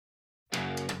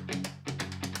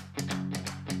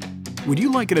Would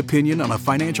you like an opinion on a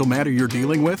financial matter you're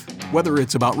dealing with? Whether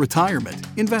it's about retirement,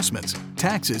 investments,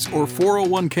 taxes, or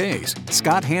 401ks,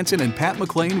 Scott Hanson and Pat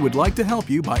McClain would like to help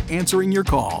you by answering your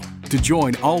call. To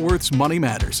join Allworth's Money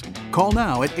Matters, call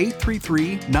now at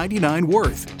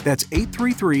 833-99-WORTH. That's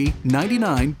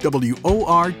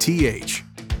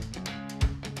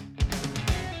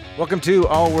 833-99-WORTH. Welcome to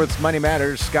Allworth's Money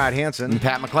Matters. Scott Hanson. And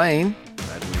Pat McClain.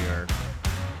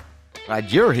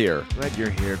 Glad you're here. Glad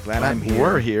you're here. Glad I'm here.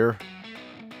 We're here.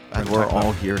 Glad we're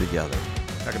all here together.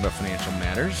 Talking about financial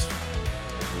matters,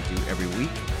 as we do every week.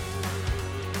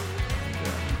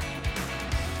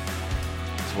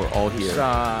 So we're all here.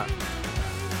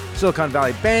 Silicon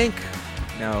Valley Bank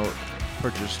now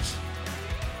purchased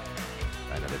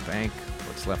another bank.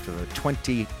 What's left of the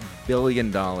 $20 billion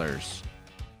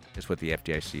is what the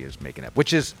FDIC is making up,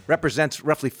 which represents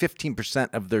roughly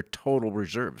 15% of their total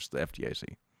reserves, the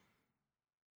FDIC.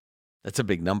 That's a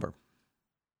big number.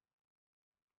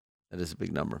 That is a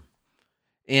big number.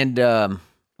 And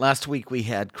last week we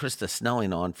had Krista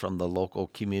Snelling on from the local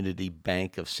community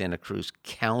bank of Santa Cruz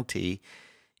County.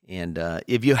 And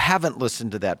if you haven't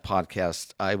listened to that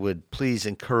podcast, I would please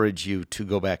encourage you to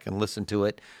go back and listen to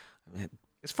it.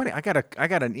 It's funny. I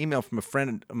got an email from a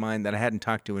friend of mine that I hadn't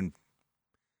talked to in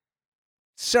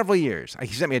several years. He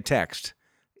sent me a text.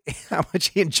 How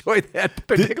much he enjoyed that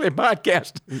particular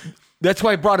podcast. That's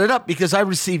why I brought it up, because I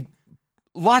received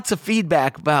lots of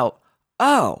feedback about,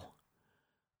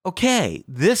 okay,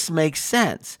 this makes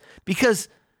sense. Because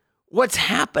what's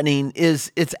happening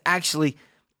is it's actually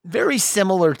very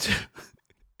similar to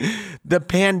the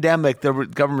pandemic, the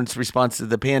government's response to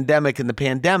the pandemic. And the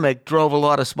pandemic drove a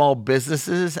lot of small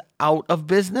businesses out of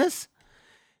business.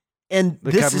 And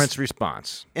the government's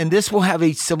response. And this will have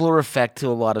a similar effect to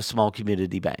a lot of small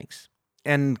community banks.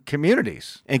 And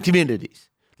communities.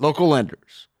 Local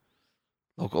lenders.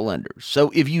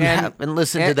 So if you haven't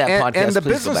listened to that podcast, and the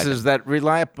businesses that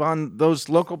rely upon those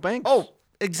local banks. Oh,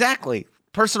 exactly.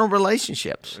 Personal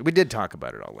relationships. We did talk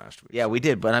about it all last week. Yeah, we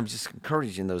did. But I'm just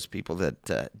encouraging those people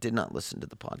that did not listen to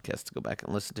the podcast to go back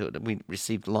and listen to it. And we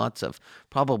received lots of,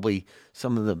 probably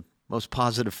some of the most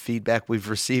positive feedback we've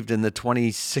received in the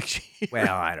 26 years.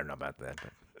 Well, I don't know about that.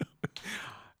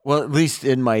 Well, at least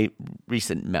in my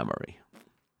recent memory.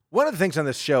 One of the things on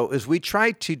this show is we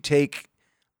try to take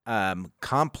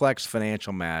complex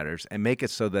financial matters and make it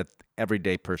so that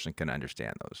everyday person can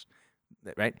understand those,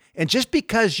 right? And just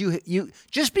because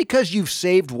you've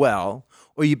saved well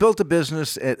or you built a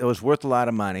business that was worth a lot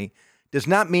of money does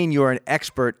not mean you're an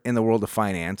expert in the world of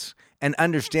finance and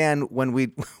understand when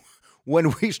we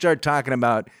start talking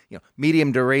about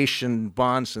medium duration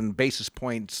bonds and basis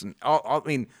points and all. I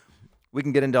mean, we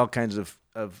can get into all kinds of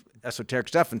esoteric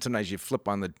stuff, and sometimes you flip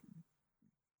on the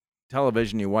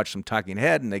television, you watch some talking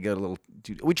head, and they get a little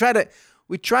too. We try to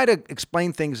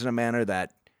explain things in a manner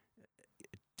that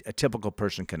a typical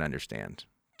person can understand,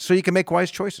 so you can make wise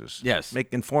choices. Yes,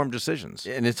 make informed decisions.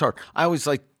 And it's hard. I always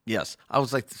like to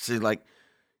say, like,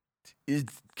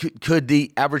 could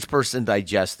the average person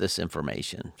digest this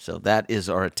information? So that is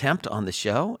our attempt on the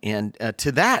show. And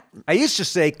to that, I used to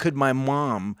say, could my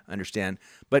mom understand?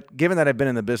 But given that I've been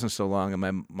in the business so long,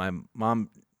 and my mom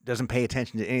doesn't pay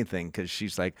attention to anything because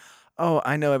she's like, oh,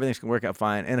 I know everything's going to work out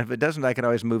fine. And if it doesn't, I can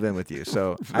always move in with you.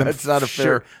 So that's not a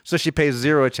fair. So she pays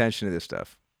zero attention to this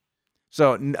stuff.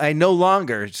 So I no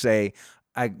longer say,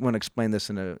 I want to explain this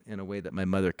in a way that my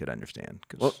mother could understand.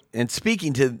 Well, and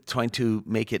speaking to trying to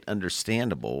make it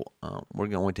understandable, we're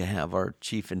going to have our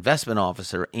Chief Investment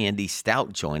Officer, Andy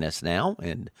Stout, join us now.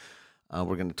 And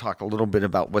we're going to talk a little bit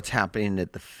about what's happening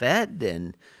at the Fed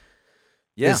and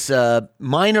this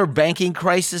minor banking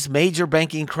crisis, major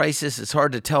banking crisis. It's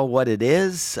hard to tell what it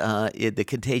is. The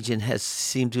contagion has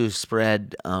seemed to have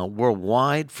spread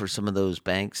worldwide for some of those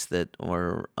banks that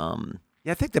were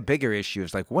I think the bigger issue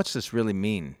is, like, what's this really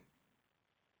mean?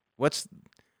 What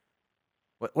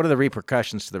are the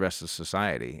repercussions to the rest of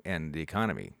society and the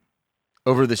economy?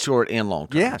 Over the short and long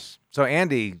term. Yes. So,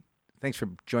 Andy, thanks for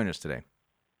joining us today.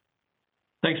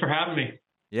 Thanks for having me.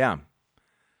 Yeah.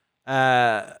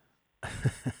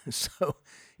 So,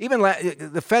 even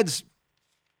the Fed's,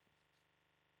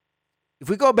 if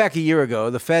we go back a year ago,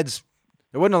 the Fed's,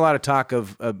 there wasn't a lot of talk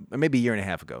of, maybe a year and a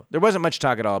half ago, there wasn't much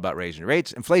talk at all about raising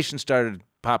rates. Inflation started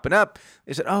popping up.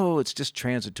 They said, oh, it's just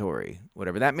transitory,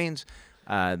 whatever that means.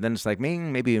 Then it's like,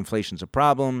 maybe inflation's a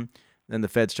problem. Then the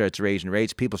Fed starts raising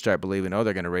rates. People start believing,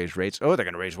 they're going to raise rates. Oh, they're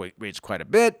going to raise rates quite a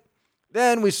bit.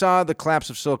 Then we saw the collapse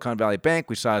of Silicon Valley Bank.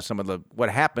 We saw some of what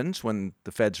happens when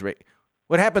the Feds the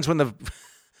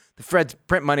Feds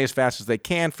print money as fast as they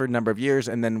can for a number of years,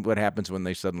 and then what happens when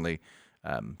they suddenly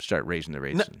start raising the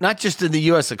rates. Not just in the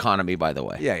U.S. economy, by the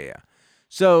way. Yeah.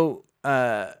 So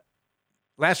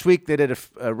last week they did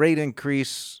a rate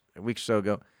increase a week or so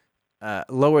ago,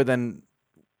 lower than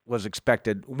was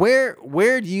expected. Where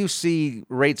do you see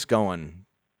rates going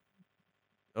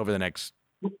over the next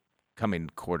coming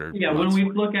quarter? Yeah, months? when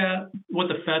we look at what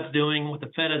the Fed's doing, what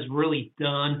the Fed has really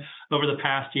done over the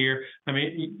past year, I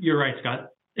mean, you're right, Scott.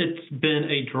 It's been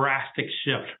a drastic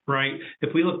shift, right?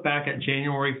 If we look back at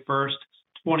January 1st,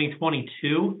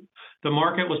 2022, the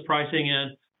market was pricing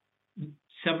in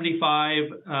 75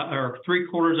 or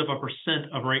 0.75%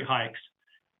 of rate hikes.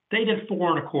 They did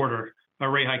 4.25%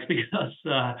 rate hikes because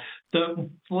the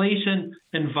inflation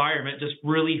environment just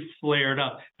really flared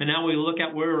up. And now we look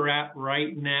at where we're at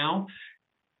right now.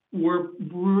 We're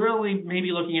really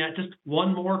maybe looking at just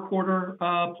one more quarter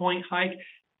point hike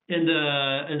in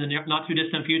the not too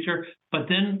distant future. But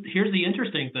then here's the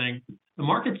interesting thing. The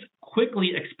market's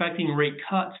quickly expecting rate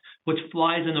cuts, which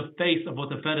flies in the face of what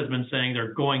the Fed has been saying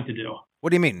they're going to do. What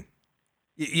do you mean?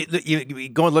 You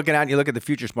go and looking out and you look at the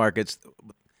futures markets.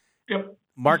 Yep.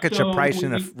 Markets are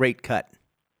pricing a rate cut.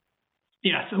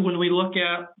 Yeah, so when we look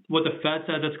at what the Fed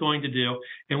says it's going to do,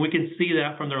 and we can see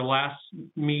that from their last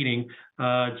meeting,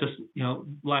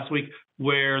 last week,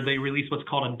 where they released what's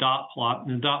called a dot plot.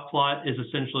 And the dot plot is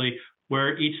essentially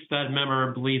where each Fed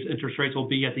member believes interest rates will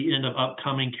be at the end of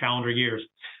upcoming calendar years.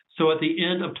 So at the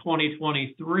end of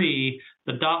 2023,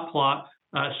 the dot plot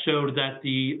showed that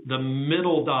the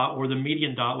middle dot, or the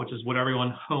median dot, which is what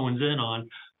everyone hones in on,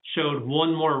 showed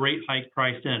one more rate hike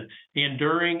priced in. And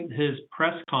during his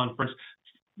press conference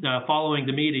following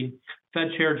the meeting, Fed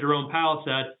Chair Jerome Powell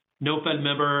said no Fed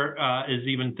member is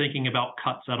even thinking about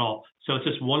cuts at all. So it's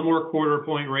just one more quarter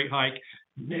point rate hike.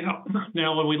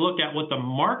 Now when we look at what the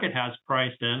market has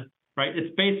priced in, right,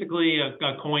 it's basically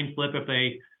a coin flip if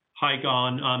they hike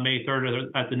on May 3rd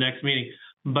at the next meeting.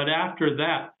 But after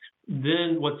that,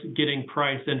 then what's getting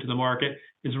priced into the market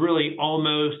is really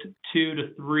almost 2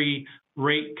 to 3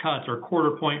 rate cuts or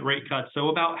quarter point rate cuts. So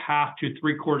about 0.5 to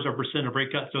 0.75% of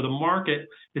rate cuts. So the market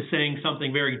is saying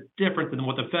something very different than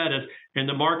what the Fed is. And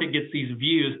the market gets these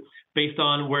views based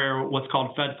on where what's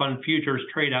called Fed Fund Futures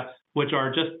trade at, which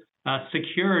are just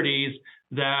securities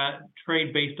that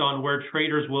trade based on where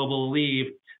traders will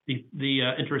believe the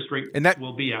interest rate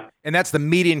will be at. And that's the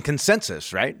median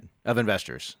consensus, right, of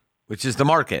investors, which is the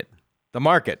market. The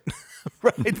market,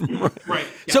 right? Right.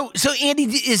 Yeah. So Andy,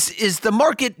 is the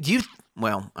market?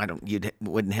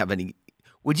 Wouldn't have any.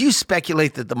 Would you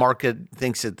speculate that the market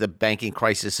thinks that the banking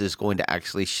crisis is going to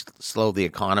actually slow the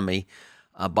economy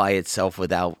by itself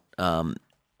without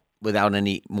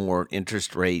any more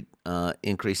interest rate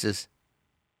increases?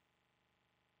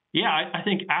 Yeah, I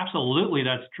think absolutely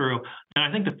that's true. And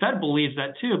I think the Fed believes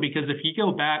that too, because if you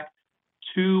go back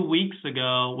 2 weeks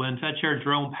ago when Fed Chair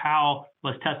Jerome Powell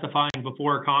was testifying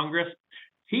before Congress,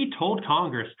 he told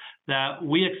Congress that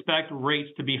we expect rates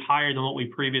to be higher than what we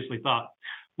previously thought.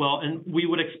 Well, and we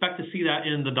would expect to see that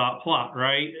in the dot plot,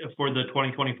 right, for the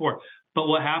 2024. But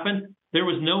what happened? There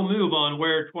was no move on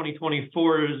where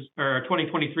 2024's or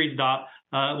 2023's dot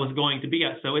was going to be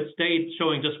at. So it stayed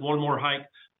showing just one more hike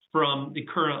from the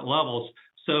current levels.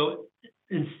 So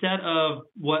instead of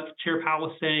what Chair Powell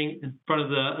was saying in front of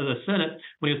the Senate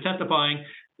when he was testifying,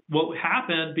 what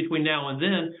happened between now and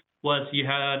then was you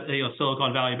had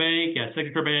Silicon Valley Bank, you had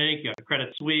Signature Bank, you had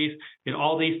Credit Suisse, and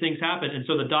all these things happened. And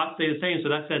so the dots stay the same. So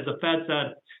that says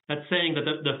that's saying that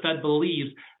the Fed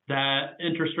believes that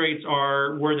interest rates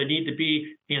are where they need to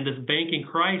be, and this banking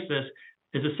crisis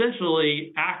is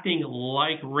essentially acting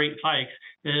like rate hikes.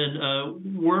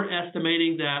 And we're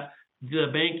estimating that the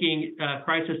banking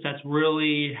crisis that's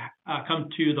really come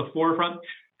to the forefront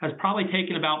has probably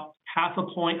taken about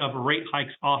 0.5 point of rate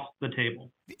hikes off the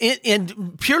table.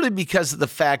 And purely because of the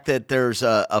fact that there's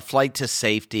a flight to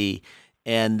safety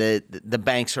and the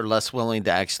banks are less willing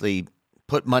to actually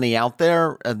put money out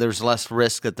there, there's less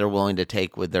risk that they're willing to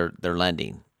take with their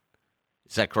lending.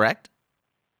 Is that correct?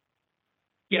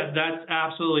 Yeah, that's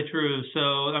absolutely true.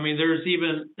 So, I mean,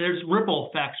 there's ripple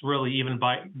effects really even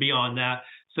beyond that.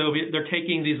 So they're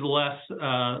taking these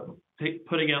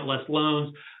putting out less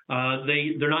loans.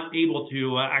 They're not able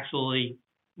to actually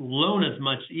loan as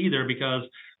much either, because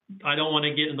I don't want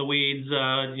to get in the weeds.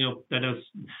 I know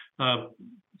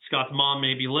Scott's mom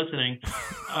may be listening,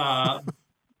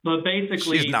 but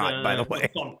basically, she's not, by the way.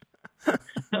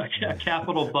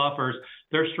 Capital buffers,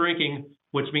 they're shrinking,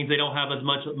 which means they don't have as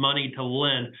much money to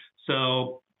lend.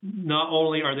 So not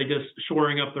only are they just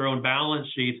shoring up their own balance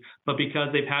sheets, but because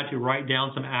they've had to write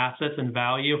down some assets and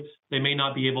value, they may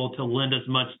not be able to lend as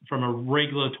much from a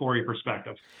regulatory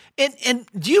perspective. And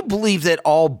do you believe that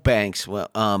all banks, well,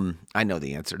 I know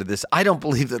the answer to this. I don't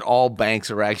believe that all banks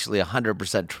are actually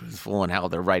 100% truthful in how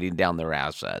they're writing down their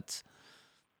assets.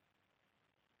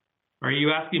 Are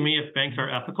you asking me if banks are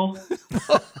ethical?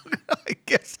 I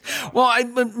guess. Well,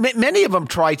 many of them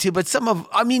try to, but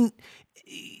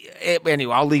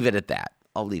anyway, I'll leave it at that.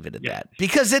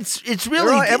 Because it's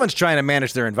really everyone's trying to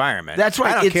manage their environment. That's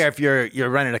right. I don't care if you're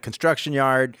running a construction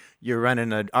yard, you're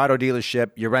running an auto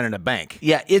dealership, you're running a bank.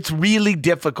 Yeah, it's really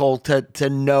difficult to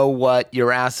know what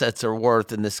your assets are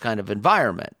worth in this kind of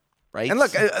environment, right? And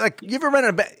look,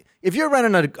 if you're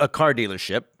running a car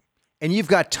dealership and you've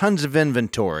got tons of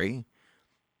inventory,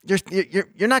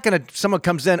 you're not going to. Someone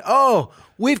comes in, oh,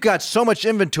 we've got so much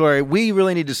inventory, we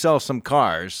really need to sell some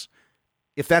cars.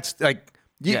 If that's like.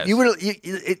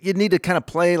 You need to kind of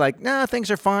play like, nah, things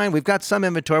are fine. We've got some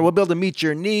inventory. We'll be able to meet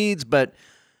your needs, but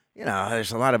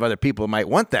there's a lot of other people who might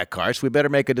want that car, so we better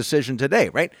make a decision today,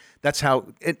 right? That's how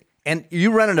it. And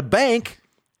you run in a bank,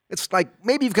 it's like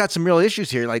maybe you've got some real issues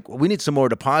here. Like, well, we need some more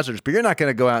depositors, but you're not going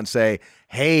to go out and say,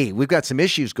 hey, we've got some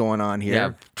issues going on here.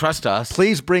 Yeah, trust us.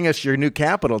 Please bring us your new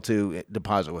capital to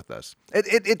deposit with us.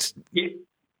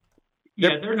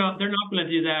 Yeah, they're not going to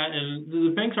do that, and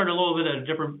the banks are in a little bit of a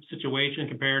different situation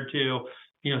compared to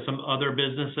some other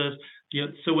businesses.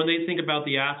 So when they think about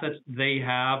the assets they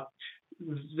have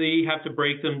to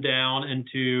break them down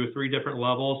into 3 different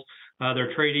levels.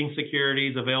 They're trading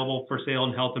securities, available for sale,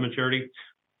 and held to maturity.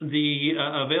 The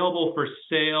available for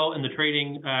sale and the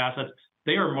trading assets,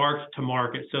 they are marked to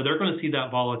market, so they're going to see that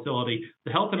volatility.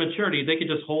 The held to maturity, they can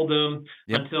just hold them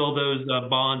until those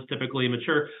bonds typically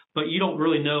mature, but you don't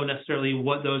really know necessarily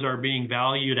what those are being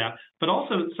valued at. But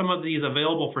also some of these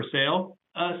available for sale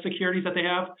securities that they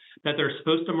have that they're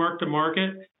supposed to mark to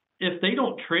market, if they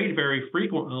don't trade very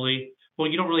frequently, well,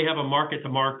 you don't really have a market to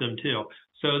mark them to.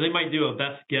 So they might do a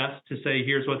best guess to say,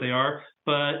 here's what they are,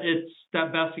 but it's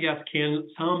that best guess can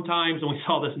sometimes, and we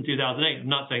saw this in 2008, I'm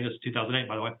not saying this is 2008,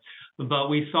 by the way, but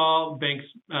we saw banks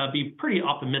be pretty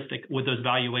optimistic with those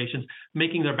valuations,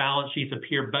 making their balance sheets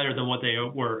appear better than what they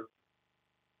were.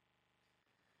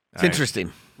 It's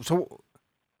interesting. So,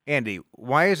 Andy,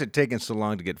 why is it taking so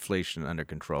long to get inflation under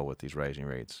control with these rising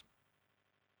rates?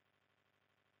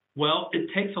 Well, it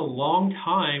takes a long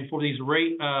time for these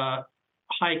rate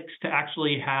hikes to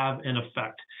actually have an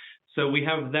effect. So we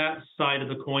have that side of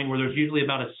the coin where there's usually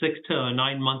about a 6 to a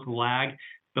 9 month lag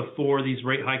before these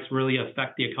rate hikes really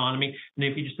affect the economy. And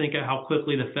if you just think of how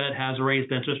quickly the Fed has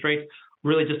raised interest rates,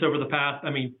 really just over the past,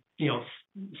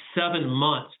 7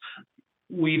 months,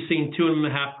 we've seen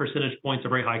 2.5 percentage points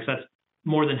of rate hikes. That's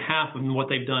more than half of what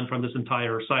they've done from this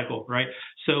entire cycle, right?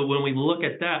 So when we look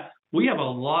at that, we have a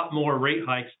lot more rate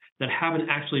hikes that haven't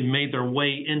actually made their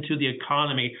way into the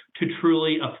economy to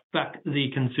truly affect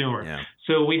the consumer. Yeah.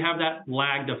 So we have that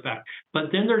lagged effect.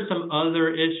 But then there's some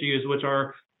other issues which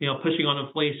are pushing on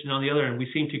inflation on the other end. We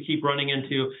seem to keep running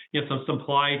into some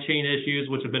supply chain issues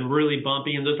which have been really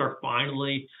bumpy, and those are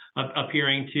finally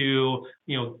appearing to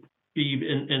be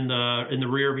in the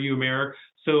rear view mirror.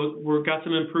 So we've got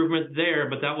some improvement there,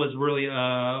 but that was really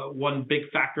one big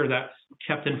factor that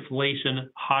kept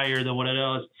inflation higher than what it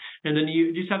is. And then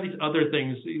you just have these other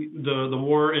things, the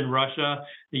war in Russia,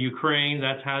 the Ukraine,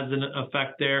 that has an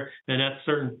effect there, and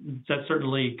that's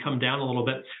certainly come down a little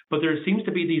bit. But there seems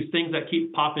to be these things that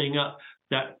keep popping up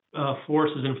that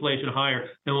forces inflation higher.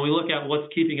 And when we look at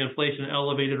what's keeping inflation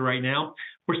elevated right now,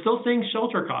 we're still seeing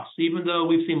shelter costs. Even though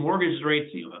we've seen mortgage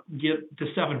rates get to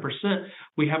 7%,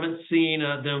 we haven't seen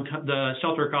the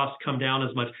shelter costs come down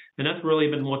as much. And that's really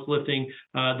been what's lifting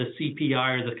the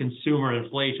CPI, or the consumer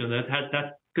inflation.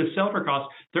 Because shelter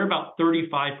costs, they're about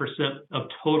 35% of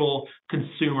total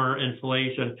consumer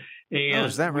inflation. And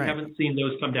is that right? We haven't seen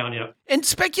those come down yet. And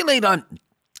speculate on,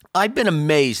 I've been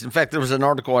amazed. In fact, there was an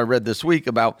article I read this week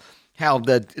about how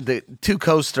the two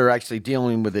coasts are actually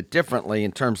dealing with it differently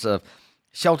in terms of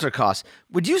shelter costs.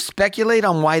 Would you speculate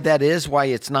on why that is? Why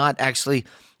it's not actually,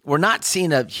 we're not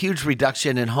seeing a huge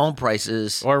reduction in home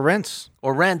prices or rents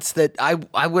that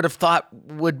I would have thought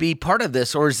would be part of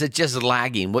this, or is it just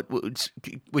lagging? What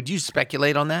would you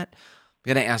speculate on that?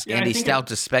 I'm going to ask Andy Stout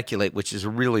to speculate, which is a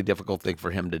really difficult thing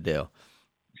for him to do.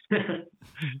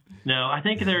 No, I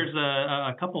think there's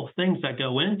a couple of things that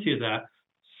go into that.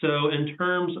 So in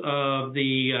terms of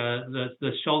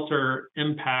the shelter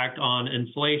impact on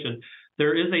inflation,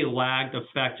 there is a lagged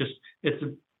effect.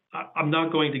 I'm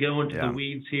not going to go into the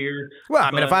weeds here. Well,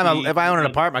 I mean, if I own an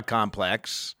apartment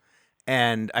complex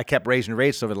and I kept raising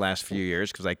rates over the last few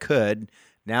years because I could,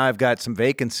 Now I've got some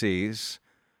vacancies.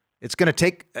 It's going to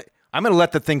take. I'm going to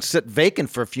let the thing sit vacant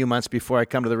for a few months before I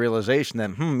come to the realization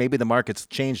that maybe the market's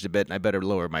changed a bit and I better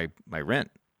lower my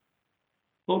rent.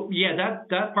 Well, yeah,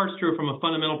 that part's true from a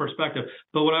fundamental perspective.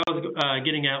 But what I was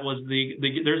getting at was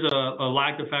there's a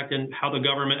lagged effect in how the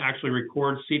government actually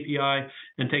records CPI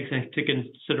and takes into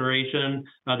consideration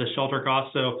the shelter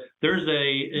costs. So there's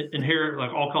a inherent,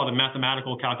 like I'll call it a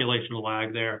mathematical calculation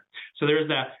lag there. So there's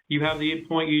that. You have the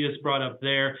point you just brought up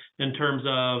there in terms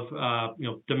of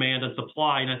demand and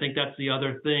supply, and I think that's the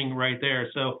other thing right there.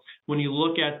 So when you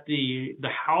look at the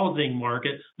housing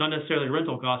market, not necessarily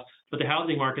rental costs, but the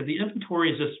housing market, the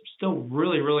inventory is just still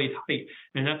really, really tight,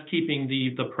 and that's keeping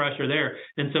the pressure there.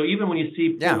 And so even when you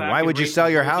see why would you sell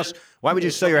your house? Why would you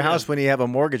sell your house when you have a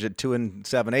mortgage at 2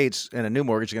 7/8 and a new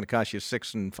mortgage is going to cost you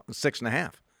 6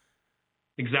 1/2?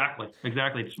 Exactly.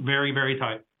 It's very, very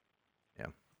tight. Yeah.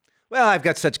 Well, I've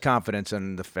got such confidence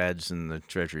in the feds and the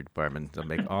Treasury Department to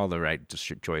make all the right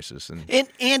choices and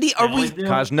Andy,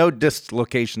 cause no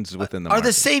dislocations within the market. Are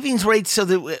the savings rates so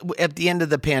that at the end of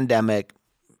the pandemic?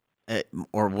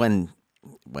 Or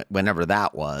whenever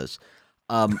that was,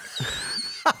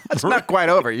 it's not quite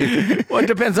over. Well, it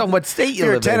depends on what state you live in.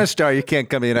 You're a tennis star. You can't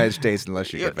come to the United States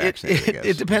unless you get vaccinated.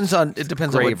 It depends on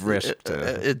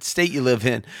what state you live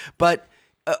in. But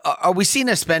are we seeing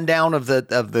a spend down of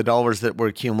the dollars that were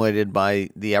accumulated by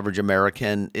the average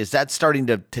American? Is that starting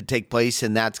to take place,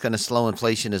 and that's going to slow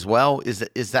inflation as well?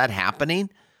 Is that happening?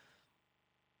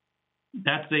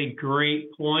 That's a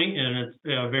great point, and it's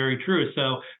very true.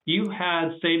 So you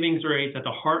had savings rates at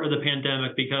the heart of the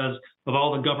pandemic because of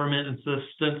all the government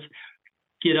assistance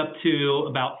get up to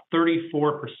about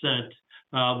 34%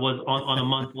 was on a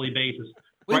monthly basis.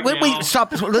 Wait,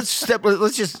 stop. Let's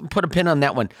just put a pin on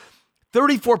that one.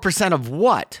 34% of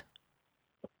what?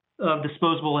 Of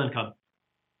disposable income.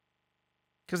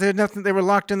 Because they had nothing. They were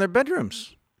locked in their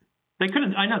bedrooms. They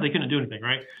couldn't do anything,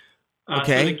 right?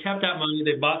 Okay. So they kept that money.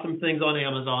 They bought some things on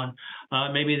Amazon.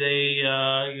 Maybe they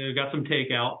got some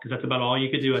takeout because that's about all you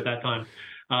could do at that time.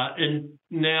 And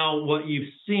now what you've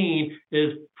seen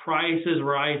is prices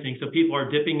rising. So people are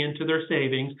dipping into their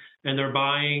savings and they're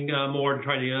buying more to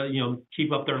try to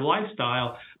keep up their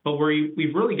lifestyle. But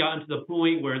we've really gotten to the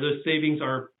point where those savings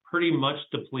are pretty much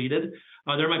depleted.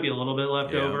 There might be a little bit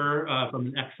left over from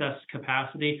an excess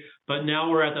capacity, but now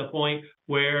we're at the point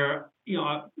where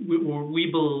we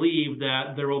believe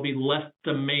that there will be less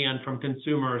demand from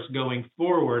consumers going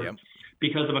forward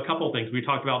because of a couple of things. We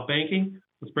talked about banking.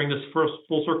 Let's bring this first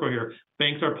full circle here.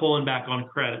 Banks are pulling back on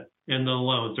credit and the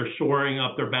loans. They're shoring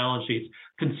up their balance sheets.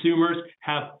 Consumers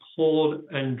have pulled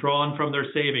and drawn from their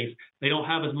savings. They don't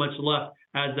have as much left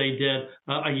as they did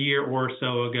a year or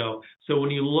so ago. So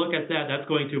when you look at that, that's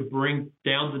going to bring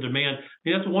down the demand.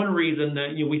 And that's one reason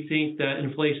that we think that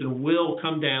inflation will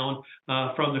come down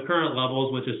from the current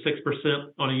levels, which is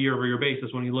 6% on a year-over-year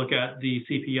basis when you look at the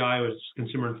CPI, which is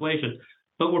consumer inflation.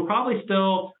 But we're probably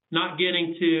still not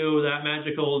getting to that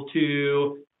magical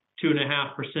 2.5%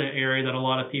 area that a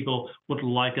lot of people would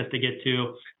like us to get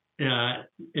to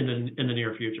in the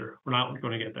near future. We're not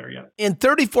going to get there yet. And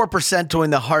 34% during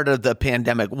the heart of the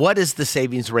pandemic, what is the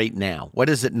savings rate now? What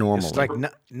is it normally? It's like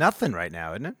nothing right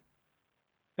now, isn't it?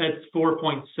 It's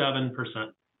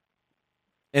 4.7%.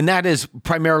 And that is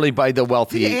primarily by the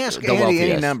wealthy. You ask Andy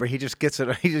any number, he just gets it.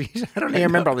 I don't even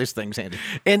remember all these things, Andy.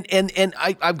 And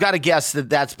I've got to guess that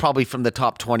that's probably from the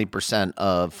top 20%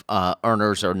 of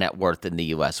earners or net worth in the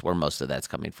U.S., where most of that's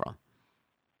coming from.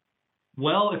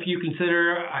 Well, if you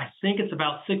consider, I think it's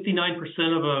about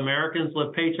 69% of Americans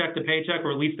live paycheck to paycheck,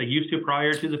 or at least they used to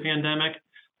prior to the pandemic.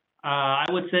 I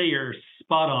would say you're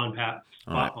spot on, Pat.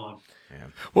 Spot on. Yeah.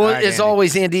 Well, right, as Andy.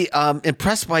 always, Andy,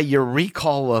 impressed by your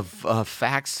recall of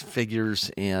facts, figures,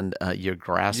 and your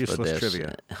grasp Useless of this.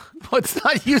 trivia. Well, it's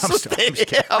not useless to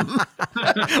him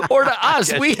or to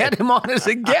us. We had him on as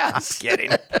a guest.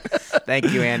 Kidding.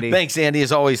 Thank you, Andy. Thanks, Andy.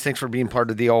 As always, thanks for being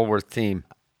part of the Allworth team.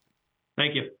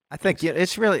 Thank you. I think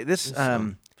it's really this.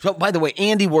 So, by the way,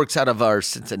 Andy works out of our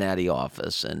Cincinnati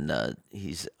office, and I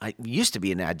used to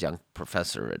be an adjunct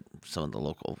professor at some of the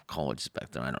local colleges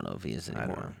back there. I don't know if he is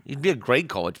anymore. He'd be a great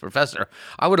college professor.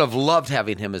 I would have loved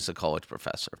having him as a college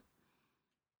professor.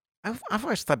 I've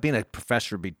always thought being a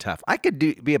professor would be tough. I could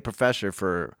be a professor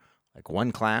for like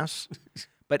one class,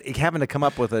 but having to come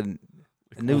up with a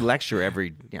new lecture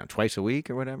every twice a week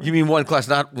or whatever. You mean one class,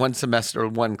 not one semester,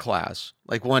 one class,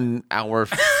 like 1 hour,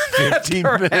 15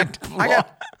 minutes. I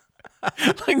got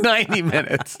like 90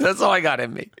 minutes. That's all I got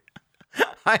in me.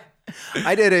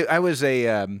 I was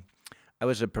a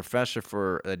professor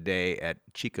for a day at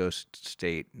Chico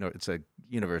State. No, it's a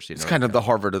university. It's kind of the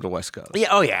Harvard of the West Coast. Yeah.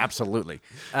 Oh, yeah. Absolutely.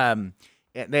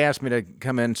 And they asked me to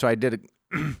come in, so I did.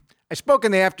 I spoke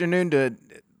in the afternoon to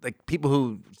like people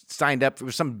who signed up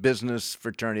for some business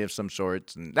fraternity of some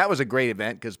sorts, and that was a great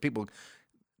event because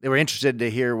they were interested to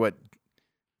hear what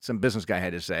some business guy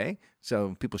had to say.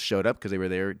 So people showed up because they were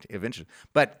there eventually.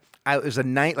 But it was a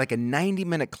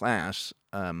 90-minute class,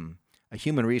 a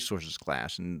human resources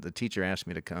class, and the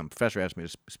professor asked me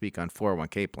to speak on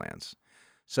 401k plans.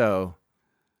 So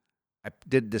I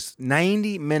did this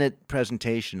 90-minute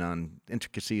presentation on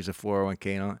intricacies of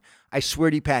 401k. And all. I swear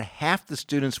to you, Pat, half the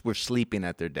students were sleeping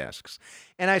at their desks.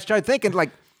 And I started thinking, like,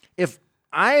 if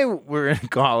I were in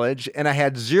college and I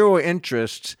had zero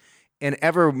interest in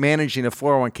ever managing a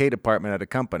 401k department at a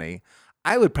company,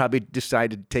 I would probably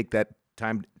decide to take that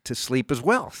time to sleep as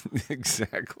well.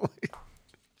 Exactly.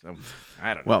 So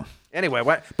I don't know. Well, anyway,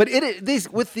 but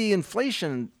with the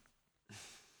inflation,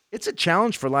 it's a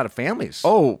challenge for a lot of families.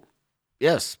 oh,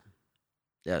 yes.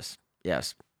 Yes.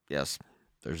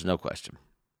 There's no question.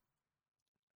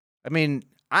 I mean,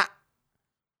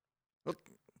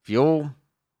 Fuel.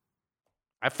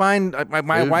 I find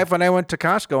my wife and I went to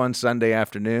Costco on Sunday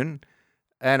afternoon,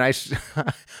 and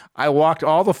I walked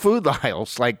all the food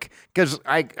aisles, like, because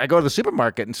I go to the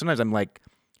supermarket, and sometimes I'm like,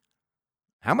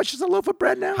 how much is a loaf of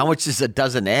bread now? How much is a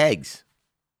dozen eggs?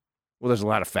 Well, there's a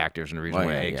lot of factors and the reason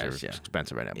why yeah, eggs are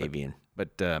expensive right now. Avian.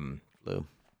 But Blue.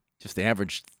 just the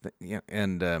average,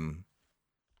 and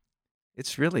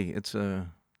it's a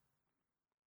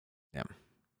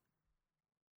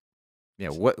yeah.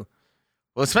 What?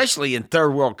 Well, especially in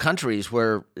third world countries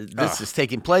where this is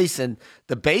taking place, and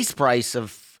the base price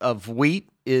of wheat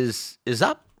is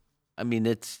up. I mean,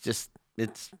 it's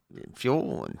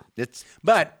fuel, and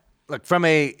But look, from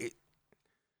an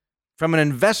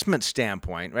investment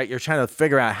standpoint, right? You're trying to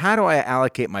figure out, how do I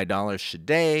allocate my dollars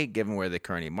today, given where the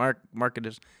current market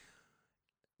is.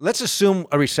 Let's assume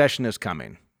a recession is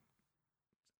coming.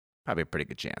 Probably a pretty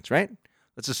good chance, right?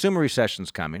 Let's assume a recession's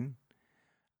coming.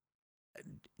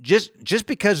 Just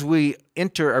because we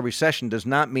enter a recession does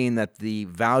not mean that the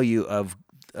value of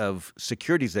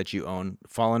securities that you own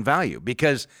fall in value,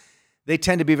 because they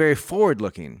tend to be very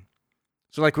forward-looking.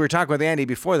 So like we were talking with Andy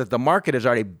before, that the market is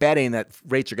already betting that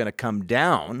rates are going to come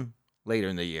down later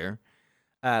in the year.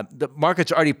 The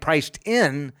market's already priced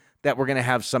in that we're going to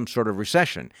have some sort of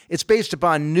recession. It's based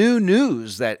upon new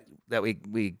news that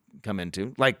we come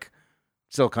into, like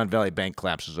Silicon Valley Bank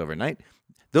collapses overnight.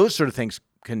 Those sort of things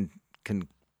can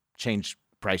change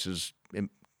prices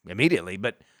immediately,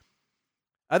 but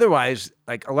otherwise,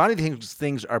 like, a lot of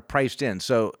things are priced in.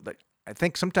 So I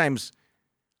think sometimes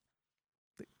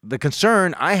the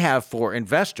concern I have for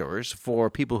investors, for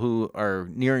people who are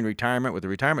nearing retirement with the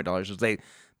retirement dollars, is they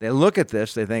look at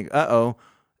this, they think,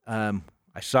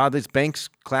 I saw these banks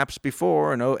collapse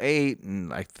before in 2008,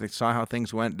 and I saw how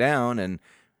things went down, and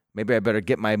maybe I better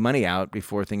get my money out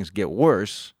before things get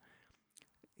worse.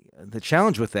 The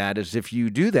challenge with that is, if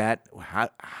you do that,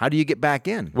 how do you get back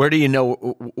in? where do you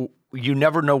know? You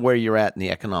never know where you're at in the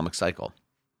economic cycle.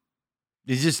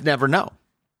 You just never know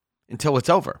until it's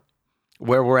over,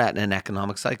 where we're at in an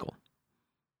economic cycle.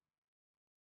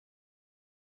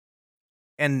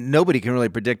 And nobody can really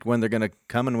predict when they're going to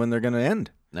come and when they're going to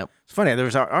end. Nope. It's funny. There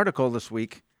was an article this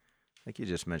week, I think you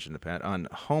just mentioned it, Pat, on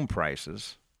home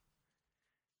prices.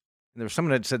 And there was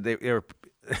someone that said they were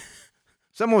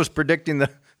someone was predicting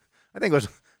I think it was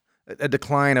a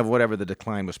decline of whatever the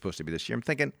decline was supposed to be this year. I'm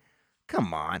thinking,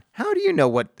 come on, how do you know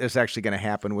what is actually going to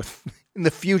happen with in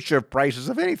the future of prices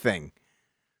of anything?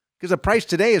 Because the price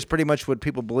today is pretty much what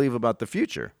people believe about the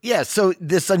future. Yeah, so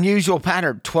this unusual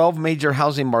pattern, 12 major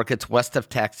housing markets west of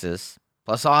Texas,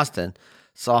 plus Austin,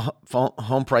 saw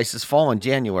home prices fall in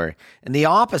January. And the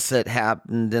opposite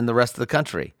happened in the rest of the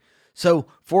country. So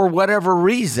for whatever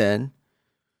reason,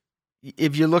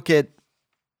 if you look at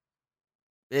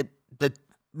it,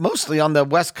 mostly on the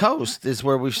West Coast is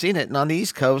where we've seen it, and on the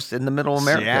East Coast, in the Middle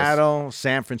America, Seattle,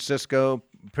 San Francisco,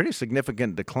 pretty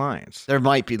significant declines. There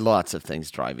might be lots of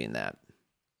things driving that.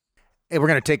 Hey, we're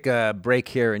going to take a break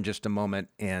here in just a moment,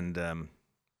 and then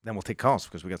we'll take calls,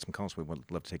 because we got some calls. We would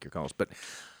love to take your calls. But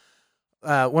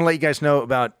I want to let you guys know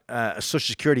about a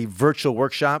Social Security virtual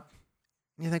workshop.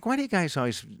 You think, why do you guys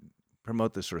always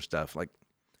promote this sort of stuff? Like,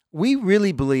 we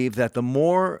really believe that the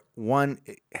more one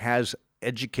has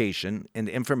education and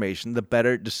information, the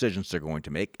better decisions they're going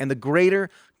to make, and the greater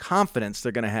confidence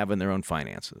they're going to have in their own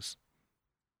finances.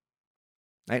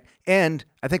 Right? And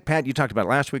I think, Pat, you talked about it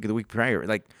last week or the week prior,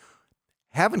 like,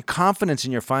 having confidence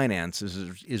in your finances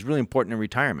is really important in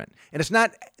retirement. And it's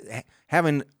not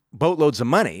having boatloads of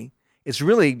money. It's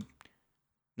really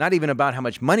not even about how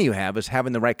much money you have, is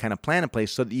having the right kind of plan in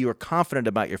place so that you are confident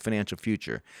about your financial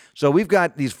future. So we've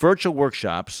got these virtual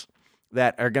workshops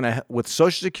that are going to, with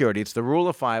Social Security, it's the rule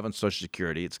of 5 on Social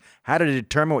Security. It's how to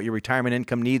determine what your retirement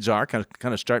income needs are, kind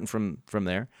of starting from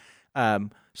there.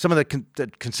 Some of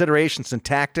the considerations and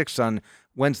tactics on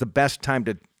when's the best time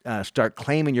to start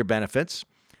claiming your benefits,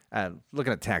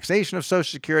 looking at taxation of Social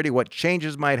Security, what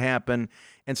changes might happen,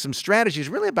 and some strategies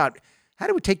really about how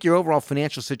do we take your overall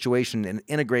financial situation and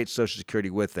integrate Social Security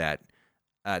with that.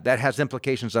 That has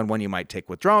implications on when you might take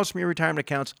withdrawals from your retirement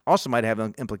accounts, also might have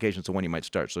implications on when you might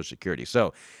start Social Security.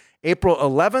 So April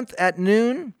 11th at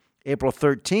noon, April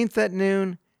 13th at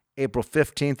noon, April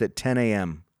 15th at 10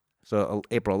 a.m. So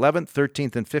April 11th,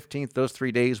 13th, and 15th, those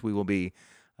 3 days, we will be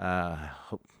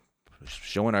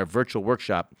showing our virtual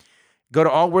workshop. Go to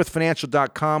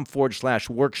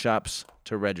allworthfinancial.com/workshops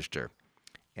to register.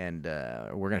 And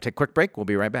we're going to take a quick break. We'll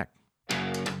be right back.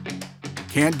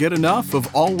 Can't get enough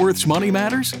of Allworth's Money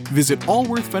Matters? Visit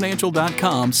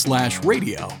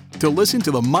allworthfinancial.com/radio to listen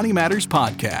to the Money Matters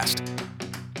podcast.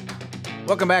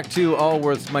 Welcome back to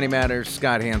Allworth's Money Matters.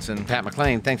 Scott Hansen. Pat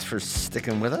McClain, thanks for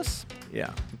sticking with us.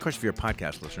 Yeah. Of course, if you're a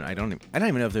podcast listener, I don't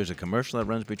even know if there's a commercial that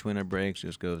runs between our breaks. It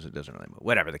just goes, it doesn't really move.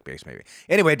 Whatever the case may be.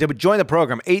 Anyway, to join the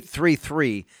program,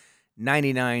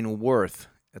 833-99-WORTH.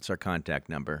 That's our contact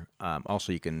number.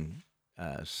 Also, you can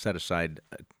set aside,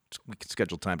 we can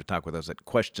schedule time to talk with us at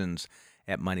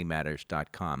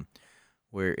questions@moneymatters.com.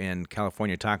 We're in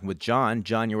California talking with John.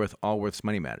 John, you're with Allworth's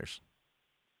Money Matters.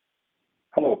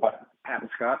 Hello, Pat and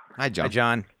Scott. Hi, John. Hi,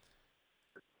 John.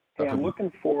 Hey, I'm looking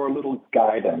for a little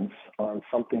guidance on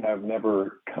something I've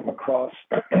never come across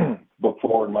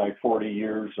before in my 40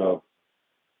 years of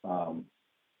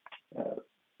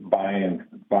buying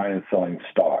and selling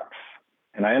stocks.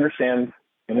 And I understand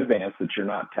in advance that you're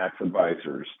not tax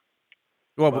advisors.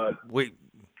 Well, we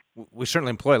certainly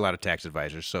employ a lot of tax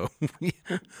advisors, so we're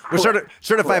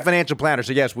certified financial planners.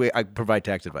 So yes, I provide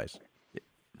tax advice.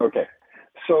 Okay,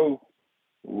 so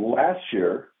last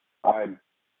year I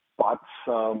bought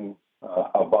some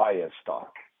Avaya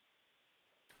stock,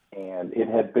 and it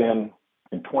had been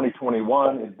in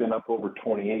 2021. It had been up over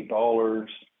 $28.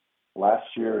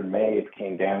 Last year in May, it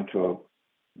came down to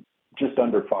just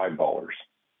under $5.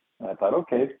 And I thought,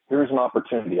 okay, here's an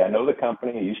opportunity. I know the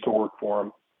company. I used to work for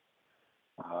them.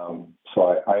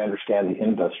 So I understand the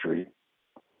industry.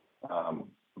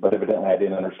 But evidently I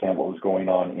didn't understand what was going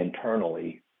on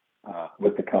internally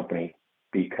with the company,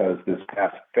 because this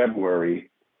past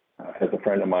February, as a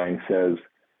friend of mine says,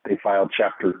 they filed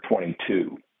Chapter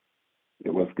 22.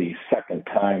 It was the second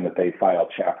time that they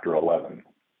filed Chapter 11.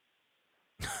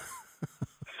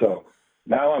 So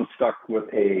now I'm stuck with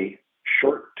a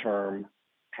short-term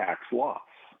tax loss,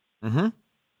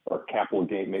 or capital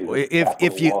gain, maybe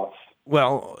loss.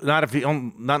 Well, not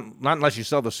unless you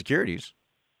sell the securities,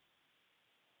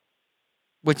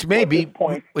 which may be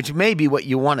what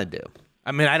you want to do.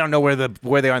 I mean, I don't know where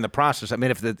they are in the process. I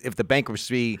mean, if the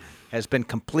bankruptcy has been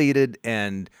completed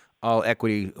and all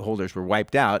equity holders were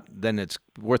wiped out, then it's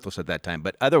worthless at that time.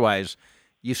 But otherwise,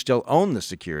 you still own the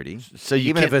security, so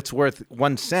even if it's worth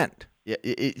 1 cent. Yeah,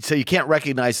 so you can't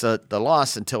recognize the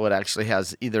loss until it actually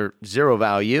has either zero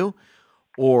value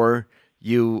or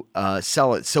you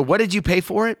sell it. So what did you pay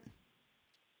for it?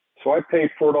 So I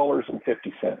paid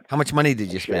 $4.50. How much money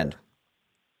did you spend?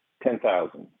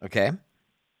 $10,000. Okay.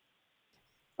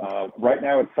 Right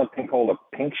now it's something called a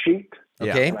pink sheet.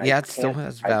 Okay. Yeah, it still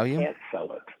has value. I can't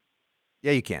sell it.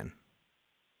 Yeah, you can.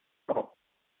 Oh.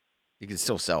 You can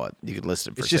still sell it. You could list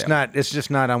it for sale. It's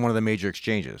just not on one of the major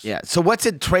exchanges. Yeah. So what's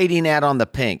it trading at on the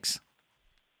pinks?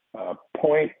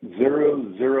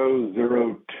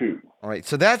 0.0002. All right.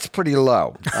 So that's pretty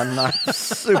low. I'm not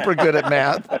super good at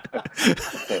math.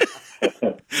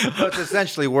 So it's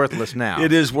essentially worthless now.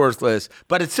 It is worthless,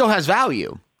 but it still has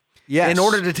value. Yes. In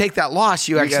order to take that loss,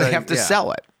 you actually have to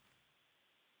sell it.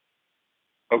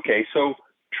 Okay. So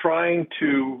trying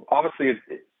to, obviously,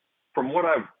 from what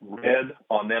I've read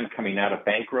on them coming out of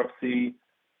bankruptcy,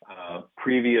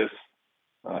 previous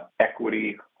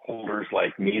equity holders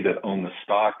like me that own the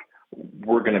stock,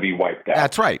 we're going to be wiped out.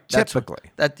 That's right. Typically.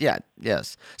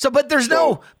 Yes. So, but there's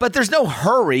no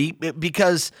hurry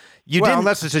because you didn't.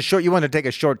 Unless it's you want to take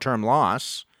a short-term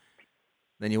loss,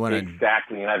 then you want to.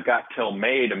 Exactly. And I've got till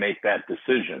May to make that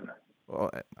decision.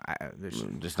 Well,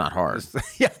 it's not hard.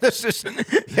 This isn't.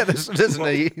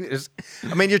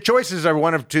 I mean, your choices are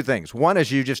one of two things. One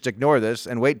is you just ignore this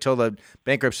and wait until the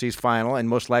bankruptcy is final, and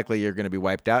most likely you're going to be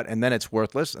wiped out, and then it's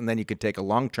worthless, and then you could take a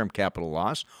long-term capital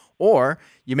loss, or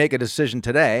you make a decision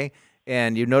today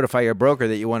and you notify your broker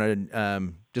that you want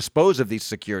to dispose of these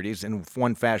securities in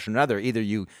one fashion or another. Either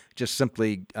you just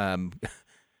simply, I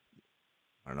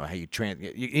don't know how you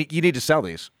need to sell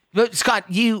these. But Scott,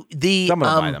 Someone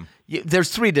will buy them. There's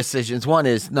three decisions. One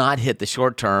is not hit the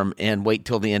short term and wait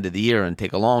till the end of the year and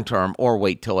take a long term, or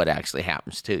wait till it actually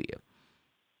happens to you.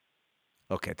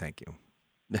 Okay, thank you.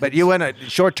 But you win a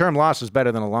short-term loss is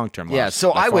better than a long-term loss. Yeah,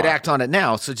 so I would far. act on it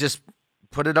now. So just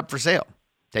put it up for sale.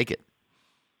 Take it.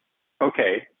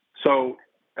 Okay. So,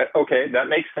 that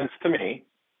makes sense to me.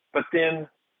 But then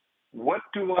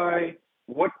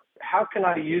how can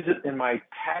I use it in my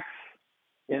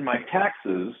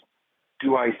taxes?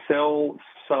 Do I sell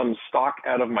some stock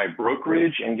out of my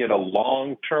brokerage and get a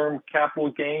long-term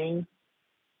capital gain,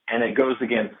 and it goes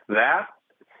against that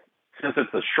since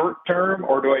it's a short term,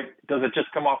 or does it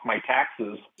just come off my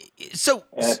taxes? So,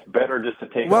 and it's better just to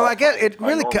take. Well, it I guess off it my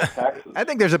really. normal taxes. I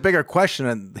think there's a bigger question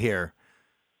in here.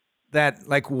 That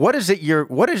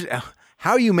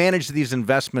how you manage these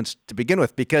investments to begin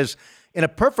with? Because in a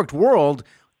perfect world,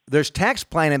 there's tax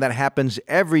planning that happens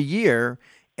every year,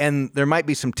 and there might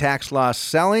be some tax loss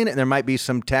selling, and there might be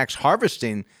some tax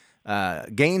harvesting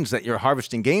gains that you're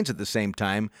harvesting gains at the same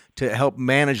time to help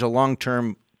manage your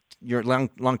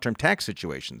long-term tax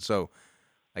situation. So,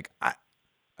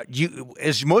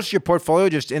 is most of your portfolio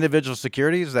just individual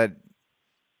securities that,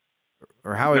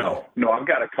 or how? No, I've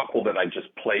got a couple that I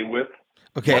just play with.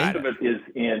 Okay. Most of it is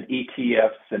in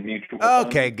ETFs and mutual funds.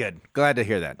 Okay, good. Glad to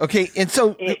hear that. Okay, and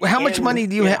so how much money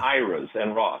do you have? IRAs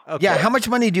and Roth. Okay. Yeah, how much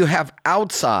money do you have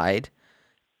outside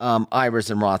IRAs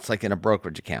and Roths, like in a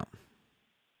brokerage account?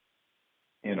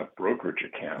 In a brokerage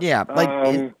account. Yeah,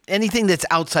 like anything that's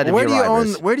outside of your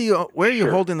IRAs. Where are you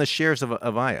Sure. holding the shares of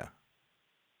Avaya?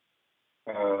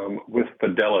 With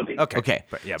Fidelity. Okay.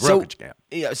 But yeah, brokerage account.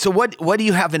 Yeah. So what do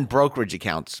you have in brokerage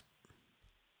accounts?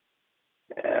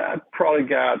 I've probably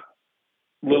got a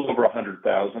little over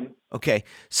 100,000. Okay.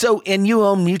 So, and you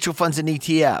own mutual funds and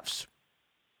ETFs.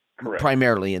 Correct.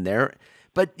 Primarily in there.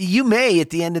 But you may, at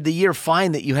the end of the year,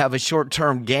 find that you have a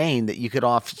short-term gain that you could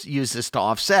use this to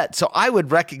offset. So I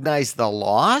would recognize the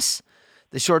loss,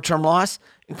 the short-term loss.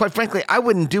 And quite frankly, I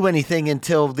wouldn't do anything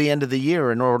until the end of the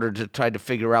year in order to try to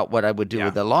figure out what I would do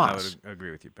with the loss. I would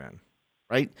agree with you, Ben.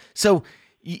 Right? So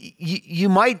you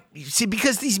might see,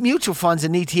 because these mutual funds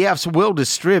and ETFs will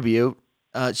distribute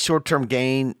short-term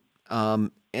gain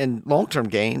and long-term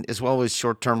gain, as well as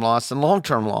short-term loss and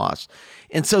long-term loss.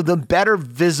 And so the better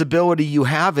visibility you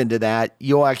have into that,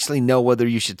 you'll actually know whether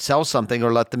you should sell something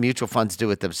or let the mutual funds do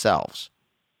it themselves.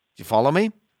 Do you follow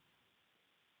me?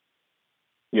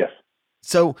 Yes.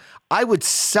 So I would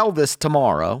sell this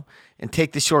tomorrow and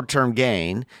take the short-term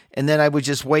gain, and then I would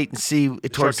just wait and see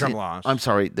short-term loss. I'm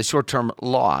sorry, the short-term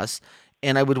loss.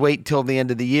 And I would wait until the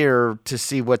end of the year to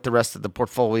see what the rest of the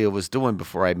portfolio was doing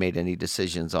before I made any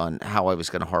decisions on how I was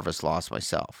going to harvest loss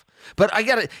myself. But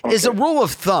as a rule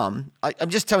of thumb, I'm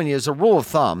just telling you, as a rule of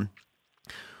thumb,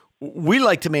 we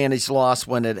like to manage loss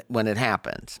when it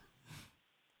happens,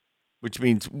 which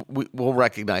means we'll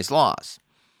recognize loss,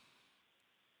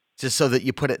 just so that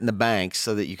you put it in the bank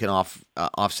so that you can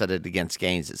offset it against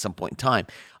gains at some point in time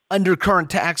under current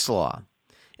tax law.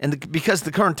 And because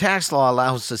the current tax law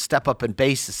allows us to step up in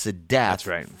basis of death, That's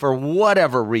right. For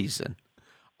whatever reason,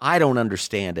 I don't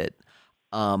understand it.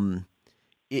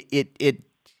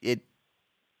 It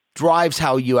drives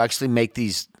how you actually make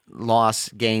these loss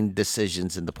gain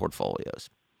decisions in the portfolios.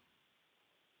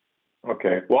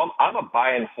 Okay. Well, I'm a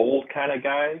buy and hold kind of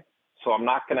guy, so I'm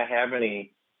not going to have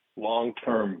any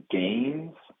long-term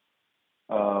gains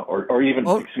or even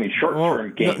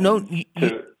short-term gains. No,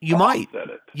 you might. Offset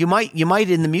it. You might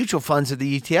in the mutual funds or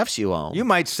the ETFs you own. You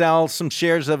might sell some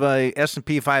shares of a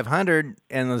S&P 500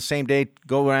 and on the same day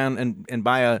go around and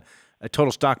buy a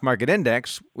total stock market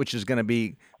index, which is going to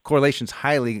be correlations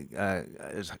highly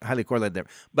correlated there.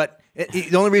 But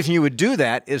the only reason you would do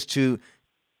that is to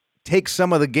take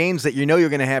some of the gains that you know you're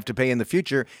going to have to pay in the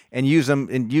future and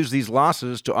use these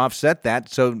losses to offset that.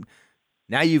 So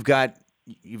now you've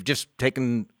just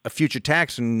taken a future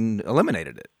tax and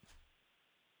eliminated it.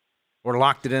 Or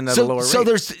locked it in at a lower rate.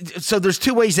 So there's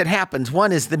two ways it happens.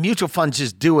 One is the mutual funds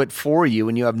just do it for you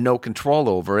and you have no control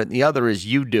over it. And the other is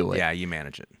you do it. Yeah, you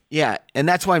manage it. Yeah, and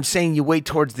that's why I'm saying you wait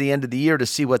towards the end of the year to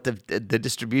see what the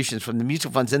distributions from the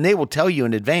mutual funds, and they will tell you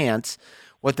in advance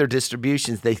what their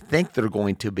distributions they think they're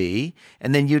going to be,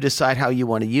 and then you decide how you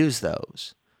want to use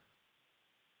those.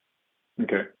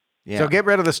 Okay. Yeah. So get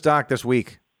rid of the stock this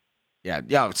week.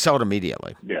 Yeah, sell it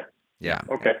immediately. Yeah. Yeah.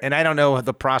 Okay. And I don't know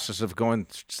the process of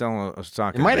selling a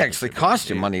stock. It might actually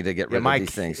cost you money to get rid of these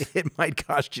things. It might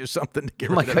cost you something to get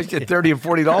It might rid of cost you $30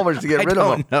 or $40 to get rid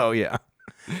of them. No, yeah.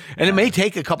 And it may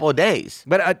take a couple of days.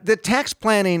 But the tax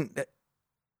planning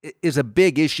is a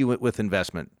big issue with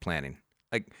investment planning.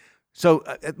 So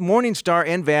Morningstar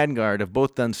and Vanguard have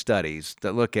both done studies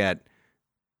that look at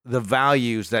the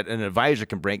values that an advisor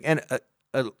can bring. And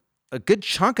a good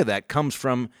chunk of that comes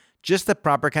from just the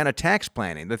proper kind of tax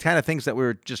planning, the kind of things that we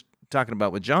were just talking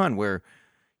about with John, where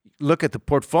you look at the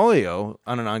portfolio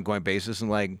on an ongoing basis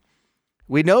and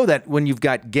we know that when you've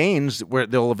got gains where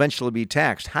they'll eventually be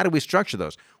taxed, how do we structure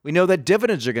those? We know that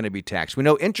dividends are going to be taxed. We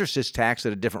know interest is taxed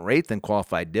at a different rate than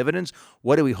qualified dividends.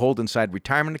 What do we hold inside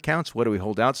retirement accounts? What do we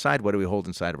hold outside? What do we hold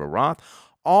inside of a Roth?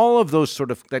 All of those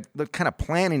sort of that kind of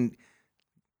planning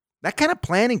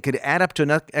could add up to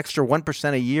an extra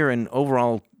 1% a year in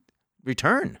overall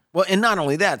return. Well, and not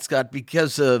only that, Scott,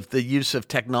 because of the use of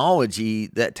technology,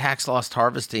 that tax loss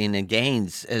harvesting and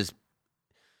gains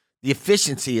the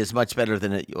efficiency is much better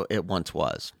than it once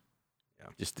was. Yeah.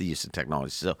 Just the use of technology.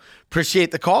 So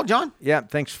appreciate the call, John. Yeah,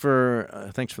 thanks for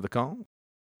the call.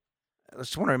 I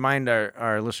just want to remind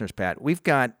our listeners, Pat,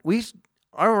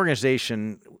 our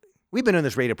organization, we've been in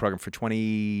this radio program for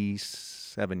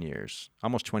 27 years,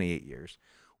 almost 28 years.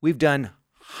 We've done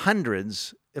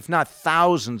hundreds, if not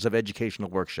thousands, of educational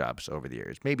workshops over the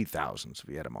years, maybe thousands if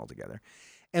we had them all together.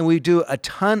 And we do a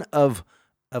ton of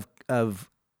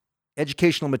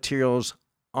educational materials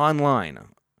online.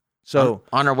 So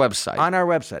on our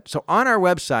website. So on our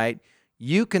website,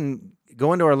 you can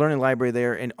go into our learning library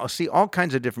there and see all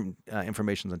kinds of different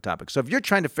information on topics. So if you're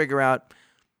trying to figure out,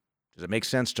 does it make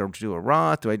sense to do a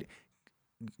Roth?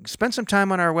 Spend some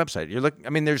time on our website.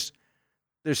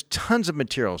 There's tons of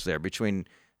materials there between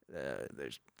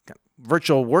there's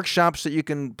virtual workshops that you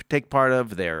can take part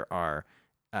of. There are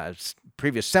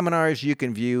previous seminars you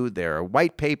can view. There are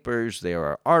white papers. There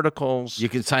are articles. You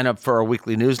can sign up for our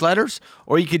weekly newsletters,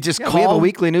 or you could just call. We have a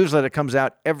weekly newsletter that comes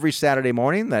out every Saturday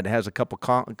morning that has a couple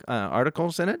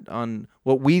articles in it on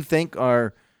what we think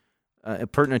are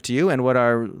pertinent to you and what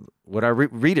our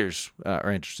readers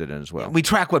are interested in as well. We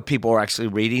track what people are actually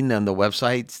reading on the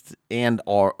websites and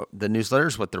or the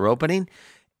newsletters, what they're opening.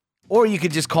 Or you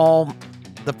could just call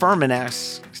the firm and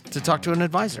ask to talk to an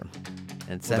advisor.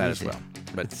 And it's that easy. As well.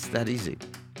 But it's that easy.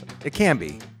 It can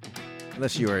be,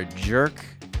 unless you are a jerk.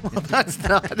 Well, that's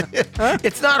not.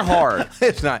 It's not hard.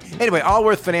 It's not. Anyway,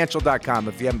 allworthfinancial.com.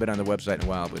 If you haven't been on the website in a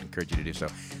while, I would encourage you to do so.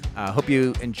 Hope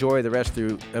you enjoy the rest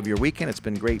of your weekend. It's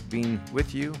been great being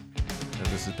with you.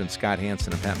 This has been Scott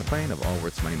Hanson and Pat McLean of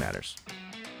Allworth's Money Matters.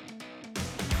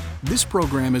 This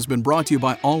program has been brought to you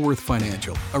by Allworth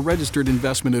Financial, a registered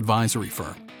investment advisory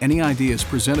firm. Any ideas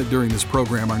presented during this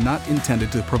program are not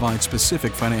intended to provide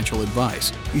specific financial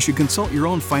advice. You should consult your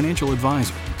own financial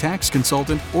advisor, tax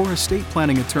consultant, or estate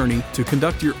planning attorney to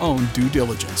conduct your own due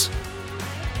diligence.